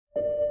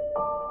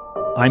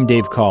I'm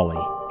Dave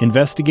Cawley,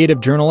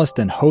 investigative journalist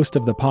and host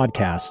of the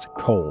podcast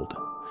Cold.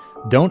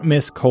 Don't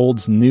miss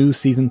Cold's new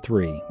Season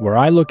 3, where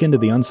I look into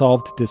the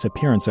unsolved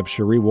disappearance of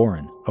Sheree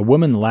Warren, a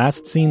woman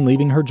last seen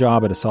leaving her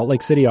job at a Salt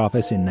Lake City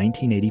office in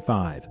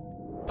 1985.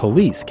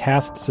 Police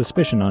cast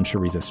suspicion on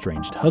Sheree's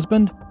estranged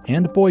husband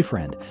and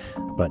boyfriend,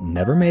 but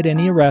never made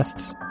any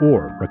arrests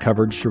or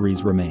recovered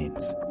Sheree's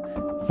remains.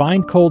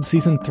 Find Cold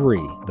Season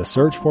 3, The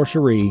Search for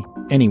Sheree,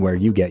 anywhere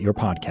you get your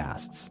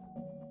podcasts.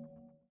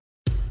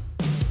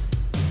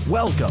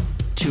 Welcome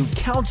to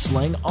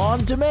Counseling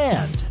on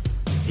Demand.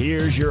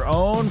 Here's your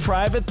own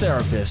private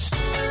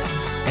therapist.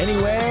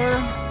 Anywhere,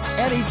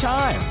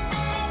 anytime.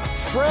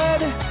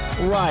 Fred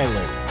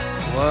Riley.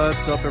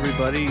 What's up,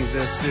 everybody?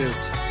 This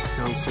is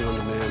Counseling on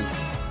Demand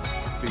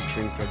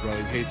featuring Fred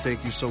Riley. Hey,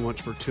 thank you so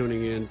much for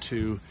tuning in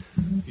to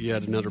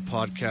yet another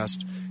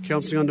podcast.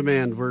 Counseling on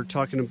Demand, we're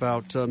talking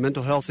about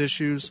mental health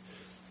issues,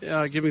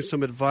 giving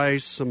some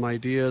advice, some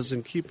ideas,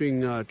 and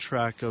keeping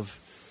track of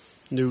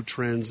new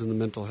trends in the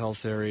mental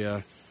health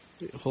area,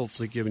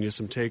 hopefully giving you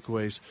some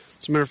takeaways.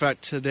 As a matter of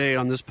fact, today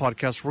on this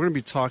podcast, we're going to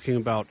be talking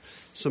about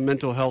some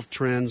mental health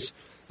trends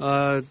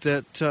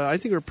that I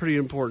think are pretty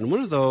important.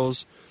 One of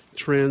those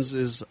trends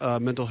is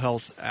mental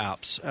health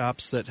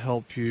apps that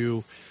help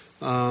you,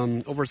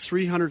 over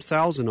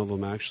 300,000 of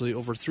them actually,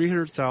 over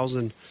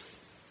 300,000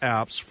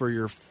 apps for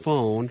your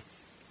phone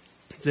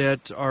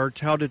that are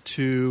touted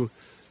to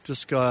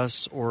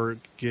discuss or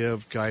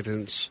give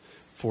guidance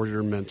for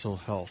your mental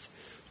health.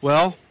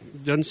 Well,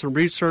 done some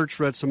research,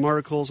 read some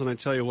articles, and I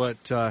tell you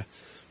what,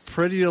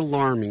 pretty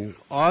alarming.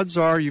 Odds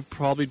are you've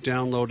probably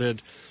downloaded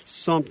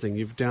something.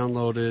 You've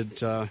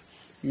downloaded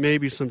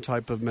maybe some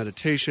type of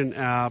meditation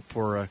app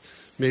or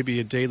maybe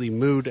a daily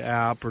mood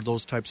app or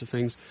those types of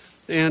things.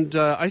 And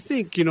I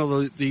think,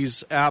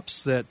 these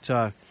apps that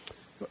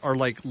are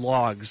like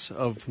logs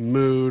of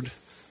mood,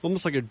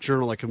 almost like a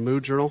journal, like a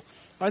mood journal,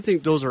 I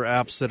think those are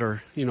apps that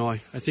are,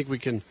 I think we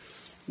can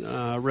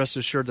rest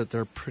assured that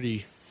they're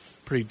pretty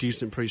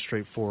decent, pretty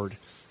straightforward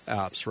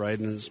apps, right?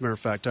 And as a matter of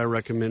fact, I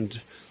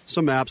recommend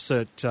some apps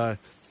that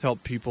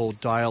help people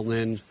dial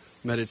in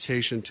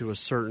meditation to a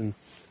certain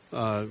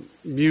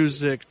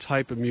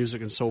type of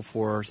music and so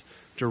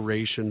forth,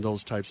 duration,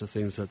 those types of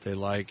things that they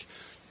like.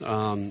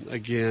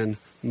 Again,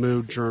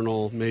 mood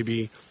journal,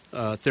 maybe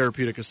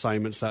therapeutic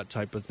assignments, that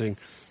type of thing.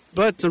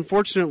 But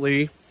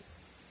unfortunately,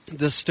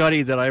 this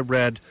study that I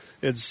read,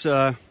 it's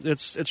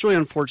really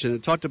unfortunate.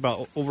 It talked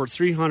about over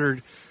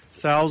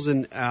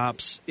 300,000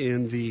 apps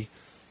in the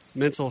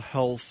mental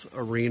health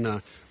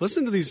arena.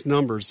 Listen to these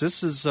numbers.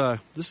 This is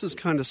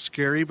kind of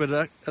scary, but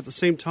at the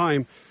same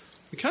time,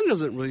 it kind of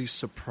doesn't really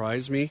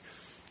surprise me.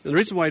 And the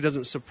reason why it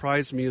doesn't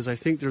surprise me is I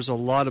think there's a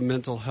lot of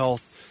mental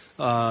health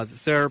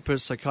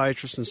therapists,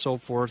 psychiatrists, and so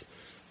forth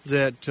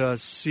that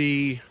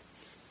see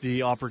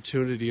the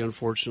opportunity,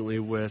 unfortunately,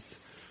 with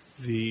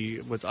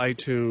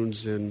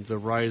iTunes and the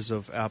rise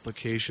of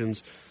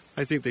applications.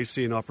 I think they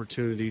see an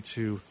opportunity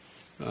to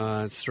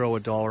throw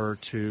 $1 or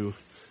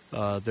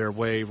 $2 their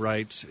way,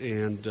 right?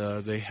 And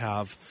they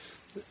have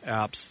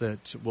apps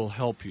that will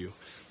help you.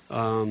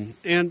 And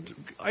the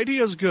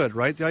idea is good,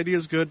 right? The idea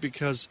is good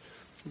because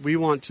we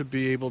want to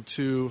be able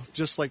to,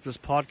 just like this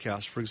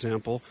podcast, for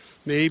example,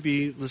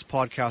 maybe this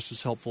podcast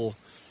is helpful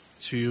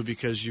to you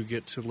because you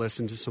get to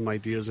listen to some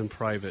ideas in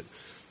private.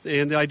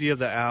 And the idea of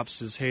the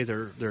apps is, hey,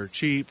 they're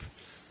cheap,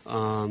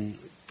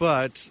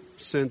 but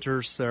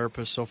centers,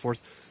 therapists, so forth,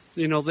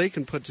 they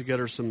can put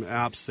together some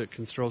apps that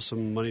can throw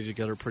some money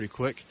together pretty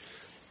quick.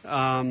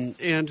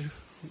 And,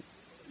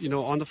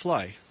 on the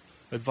fly,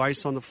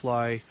 advice on the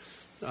fly,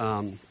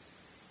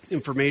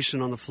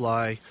 information on the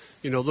fly,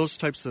 those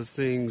types of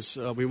things.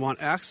 We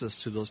want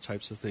access to those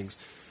types of things.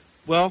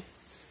 Well,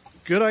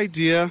 good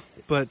idea,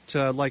 but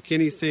like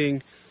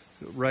anything,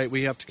 right,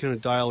 we have to kind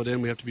of dial it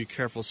in. We have to be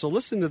careful. So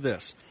listen to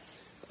this.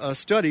 A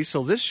study,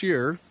 so this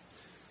year,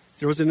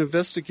 there was an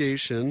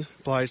investigation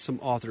by some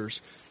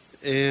authors,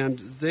 and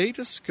they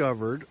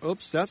discovered,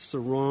 that's the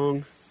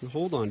wrong,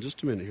 hold on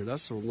just a minute here,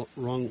 that's the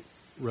wrong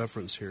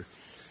reference here.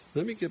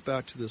 Let me get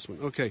back to this one.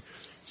 Okay,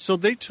 so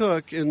they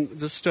took, in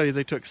this study,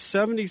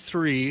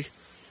 73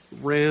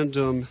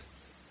 random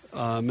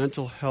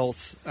mental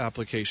health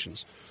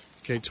applications.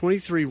 Okay,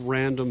 23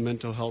 random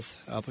mental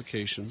health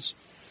applications.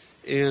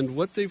 And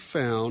what they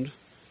found,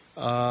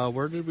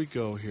 where did we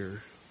go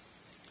here?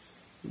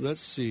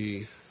 Let's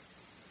see.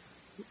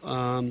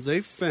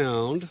 They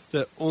found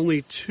that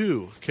only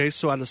 2, okay,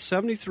 so out of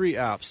 73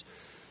 apps,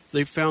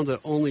 they found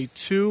that only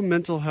 2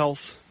 mental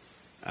health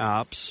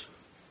apps,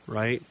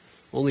 right,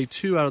 only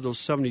 2 out of those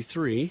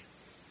 73,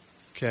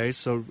 okay,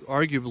 so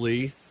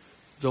arguably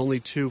the only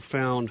 2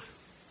 found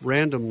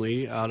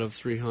randomly out of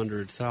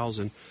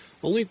 300,000,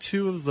 only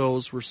 2 of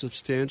those were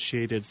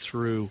substantiated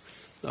through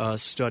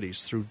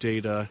studies, through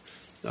data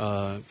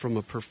from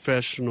a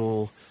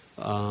professional,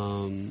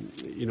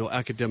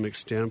 academic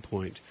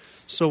standpoint.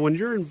 So when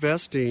you're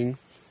investing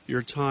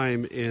your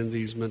time in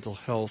these mental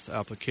health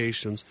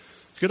applications,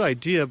 good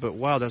idea, but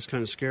wow, that's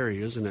kind of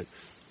scary, isn't it?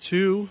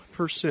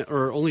 2%,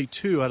 or only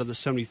 2 out of the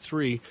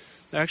 73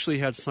 actually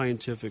had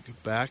scientific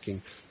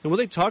backing. And what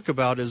they talk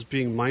about is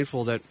being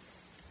mindful that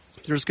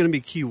there's going to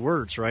be key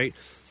words, right,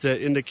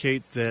 that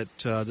indicate that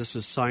this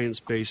is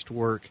science-based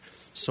work,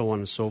 so on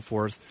and so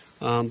forth.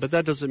 But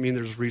that doesn't mean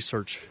there's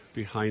research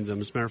behind them.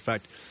 As a matter of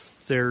fact,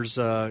 there's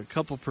a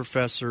couple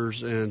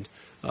professors and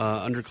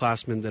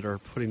underclassmen that are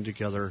putting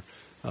together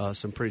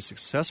some pretty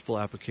successful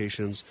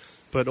applications.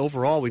 But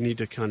overall, we need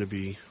to kind of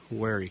be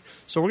wary.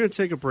 So we're going to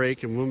take a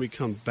break, and when we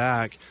come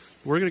back,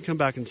 we're going to come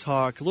back and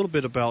talk a little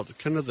bit about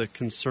kind of the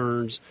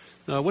concerns,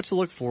 what to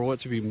look for, what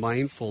to be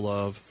mindful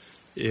of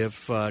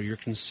if you're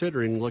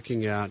considering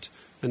looking at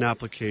an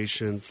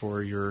application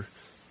for your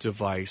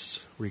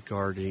device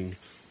regarding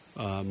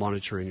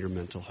monitoring your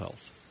mental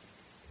health.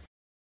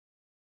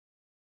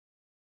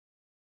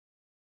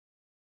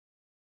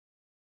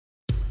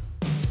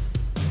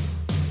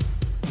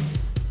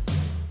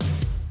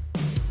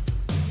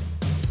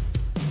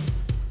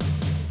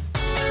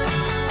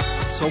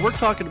 So we're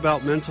talking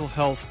about mental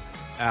health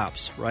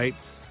apps, right?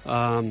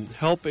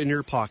 Help in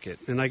your pocket.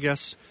 And I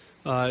guess,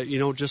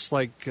 just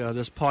like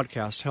this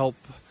podcast, help,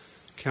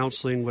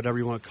 counseling, whatever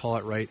you want to call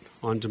it, right,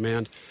 on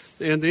demand.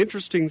 And the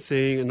interesting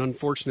thing and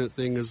unfortunate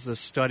thing is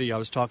this study I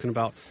was talking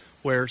about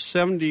where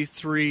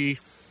 73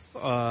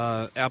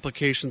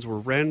 applications were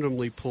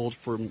randomly pulled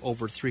from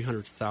over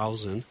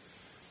 300,000,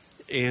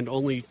 and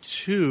only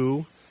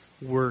 2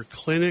 were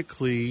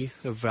clinically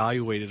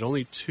evaluated.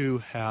 Only 2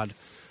 had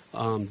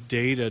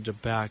data to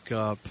back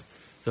up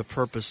the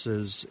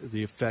purposes,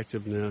 the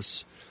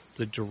effectiveness,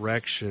 the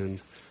direction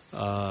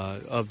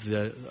of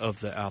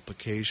the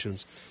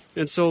applications.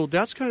 And so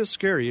that's kind of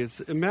scary.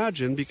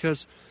 Imagine,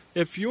 because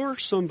if you're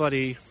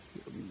somebody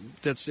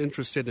that's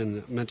interested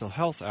in a mental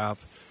health app,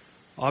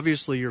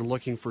 obviously you're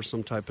looking for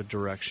some type of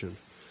direction.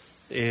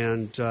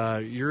 And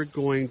you're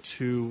going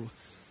to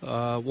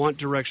want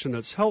direction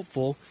that's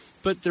helpful,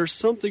 but there's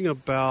something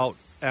about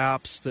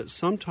apps that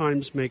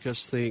sometimes make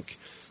us think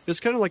it's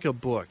kind of like a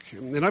book.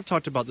 And I've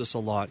talked about this a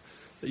lot.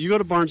 You go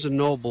to Barnes &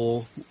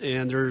 Noble,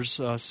 and there's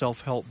a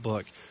self-help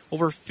book.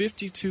 Over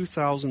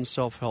 52,000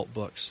 self-help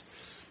books.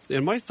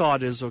 And my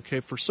thought is,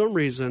 okay, for some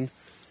reason,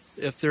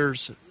 if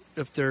there's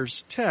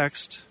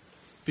text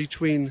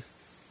between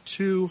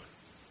 2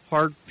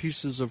 hard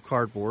pieces of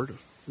cardboard,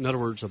 in other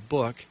words, a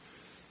book,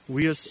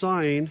 we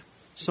assign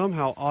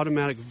somehow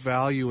automatic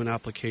value and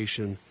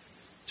application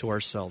to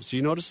ourselves. Do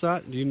you notice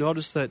that? Do you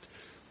notice that,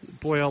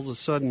 boy, all of a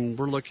sudden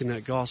we're looking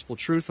at gospel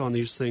truth on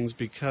these things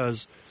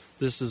because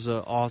this is an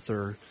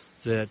author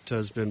that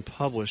has been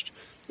published?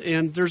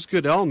 And there's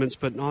good elements,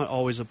 but not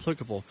always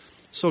applicable.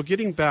 So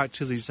getting back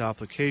to these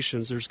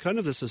applications, there's kind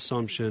of this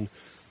assumption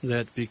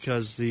that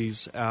because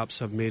these apps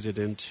have made it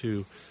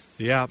into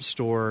the App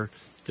Store,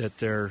 that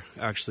they're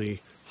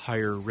actually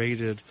higher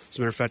rated. As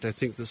a matter of fact, I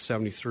think the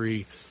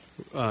 73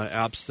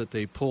 apps that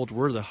they pulled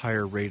were the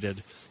higher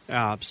rated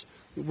apps.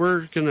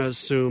 We're going to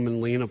assume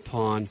and lean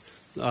upon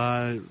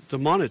the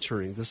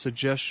monitoring, the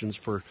suggestions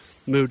for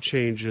mood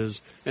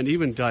changes, and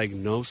even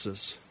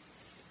diagnosis.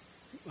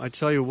 I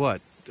tell you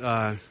what,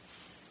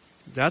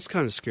 that's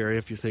kind of scary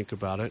if you think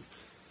about it.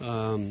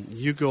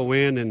 You go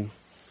in and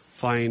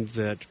find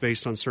that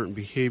based on certain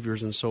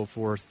behaviors and so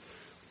forth,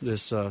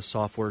 this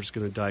software is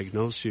going to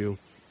diagnose you.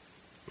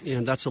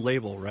 And that's a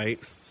label, right?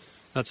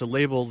 That's a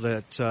label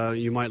that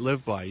you might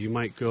live by. You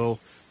might go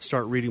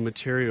start reading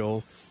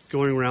material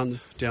going around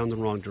down the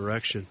wrong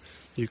direction.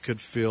 You could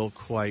feel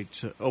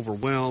quite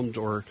overwhelmed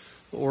or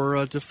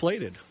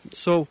deflated.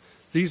 So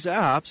these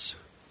apps,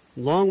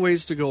 long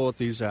ways to go with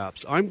these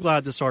apps. I'm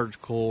glad this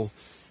article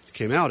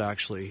came out,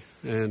 actually,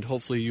 and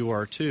hopefully you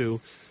are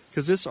too,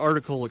 because this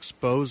article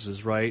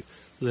exposes, right,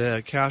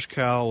 the cash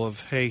cow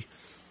of, hey,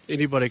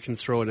 anybody can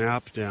throw an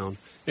app down.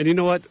 And you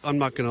know what? I'm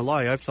not going to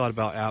lie. I've thought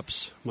about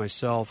apps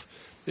myself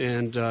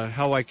and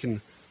how I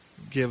can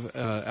give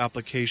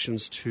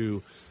applications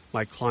to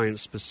my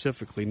clients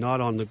specifically,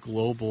 not on the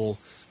global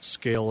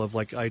scale of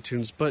like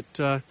iTunes,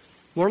 but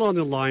more along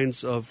the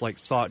lines of like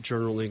thought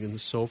journaling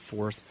and so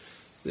forth.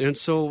 And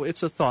so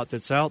it's a thought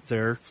that's out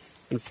there.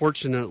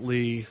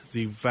 Unfortunately,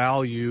 the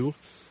value,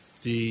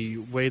 the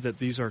way that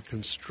these are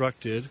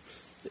constructed,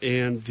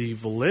 and the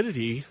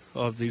validity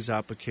of these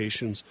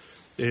applications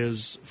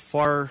is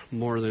far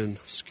more than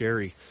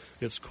scary.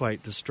 It's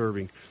quite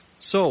disturbing.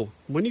 So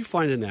when you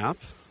find an app,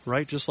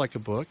 right, just like a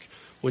book,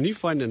 when you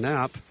find an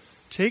app,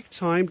 take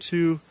time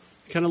to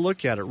kind of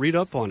look at it, read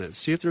up on it,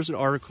 see if there's an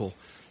article.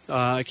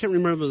 I can't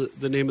remember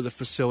the name of the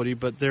facility,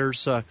 but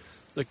there's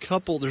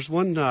there's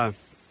one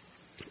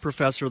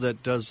professor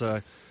that does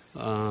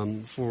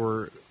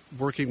for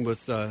working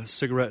with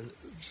cigarette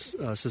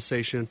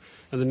cessation,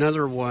 and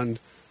another one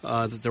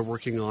that they're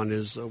working on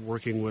is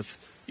working with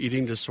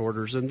eating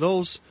disorders. And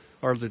those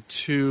are the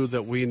 2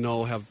 that we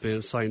know have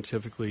been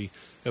scientifically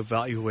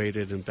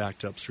evaluated and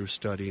backed up through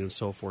study and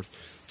so forth.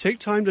 Take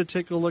time to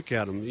take a look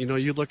at them. You know,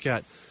 you look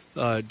at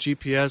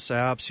GPS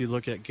apps, you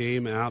look at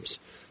game apps,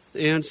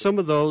 and some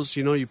of those,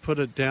 you know, you put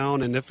it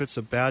down, and if it's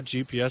a bad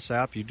GPS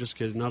app, you just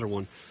get another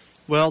one.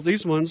 Well,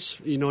 these ones,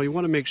 you know, you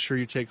want to make sure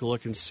you take a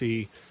look and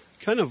see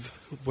kind of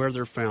where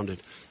they're founded.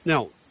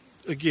 Now,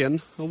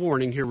 again, a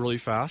warning here really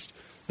fast,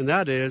 and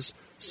that is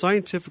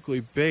scientifically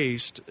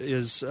based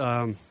is,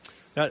 I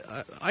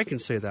can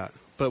say that,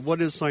 but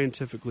what is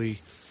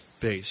scientifically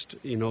based?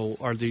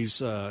 Are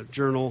these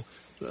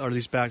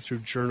back through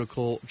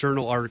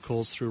journal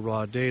articles, through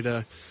raw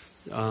data,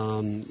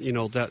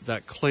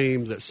 that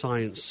claim that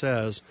science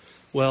says?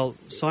 Well,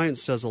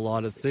 science says a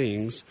lot of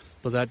things,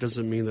 but that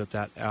doesn't mean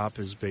that app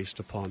is based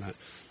upon that.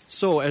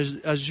 So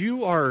as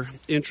you are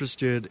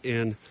interested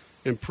in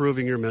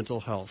improving your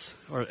mental health,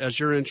 or as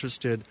you're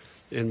interested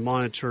in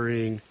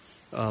monitoring,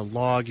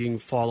 logging,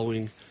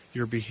 following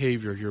your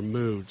behavior, your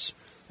moods,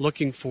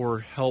 looking for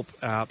help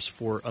apps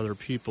for other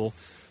people,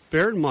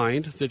 bear in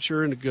mind that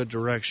you're in a good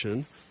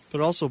direction,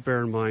 but also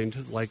bear in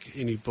mind, like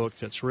any book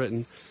that's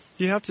written,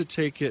 you have to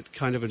take it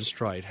kind of in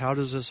stride. How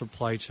does this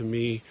apply to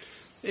me?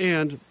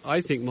 And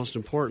I think most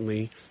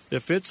importantly,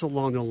 if it's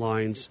along the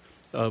lines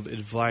of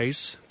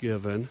advice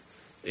given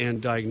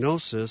and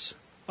diagnosis,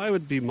 I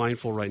would be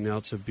mindful right now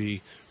to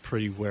be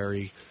pretty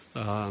wary.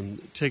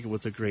 Take it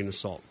with a grain of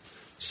salt.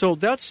 So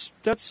that's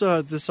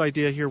this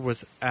idea here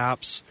with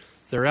apps.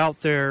 They're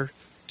out there.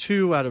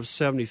 2 out of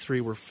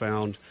 73 were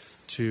found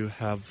to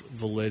have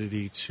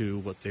validity to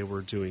what they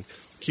were doing.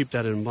 Keep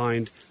that in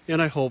mind,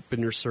 and I hope in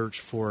your search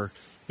for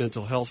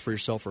mental health for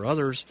yourself or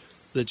others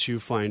that you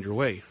find your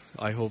way.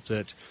 I hope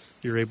that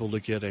you're able to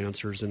get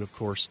answers, and of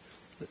course,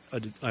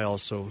 I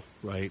also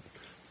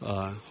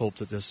hope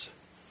that this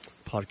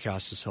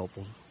podcast is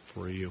helpful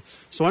for you.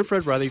 So I'm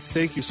Fred Riley.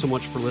 Thank you so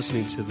much for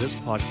listening to this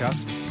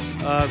podcast.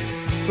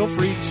 Feel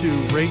free to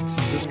rate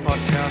this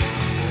podcast,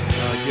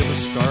 give us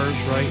stars,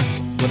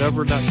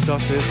 whatever that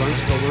stuff is. I'm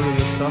still learning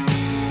this stuff.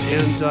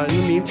 And in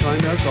the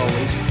meantime, as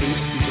always,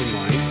 please keep in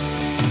mind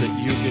that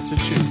you get to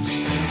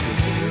choose.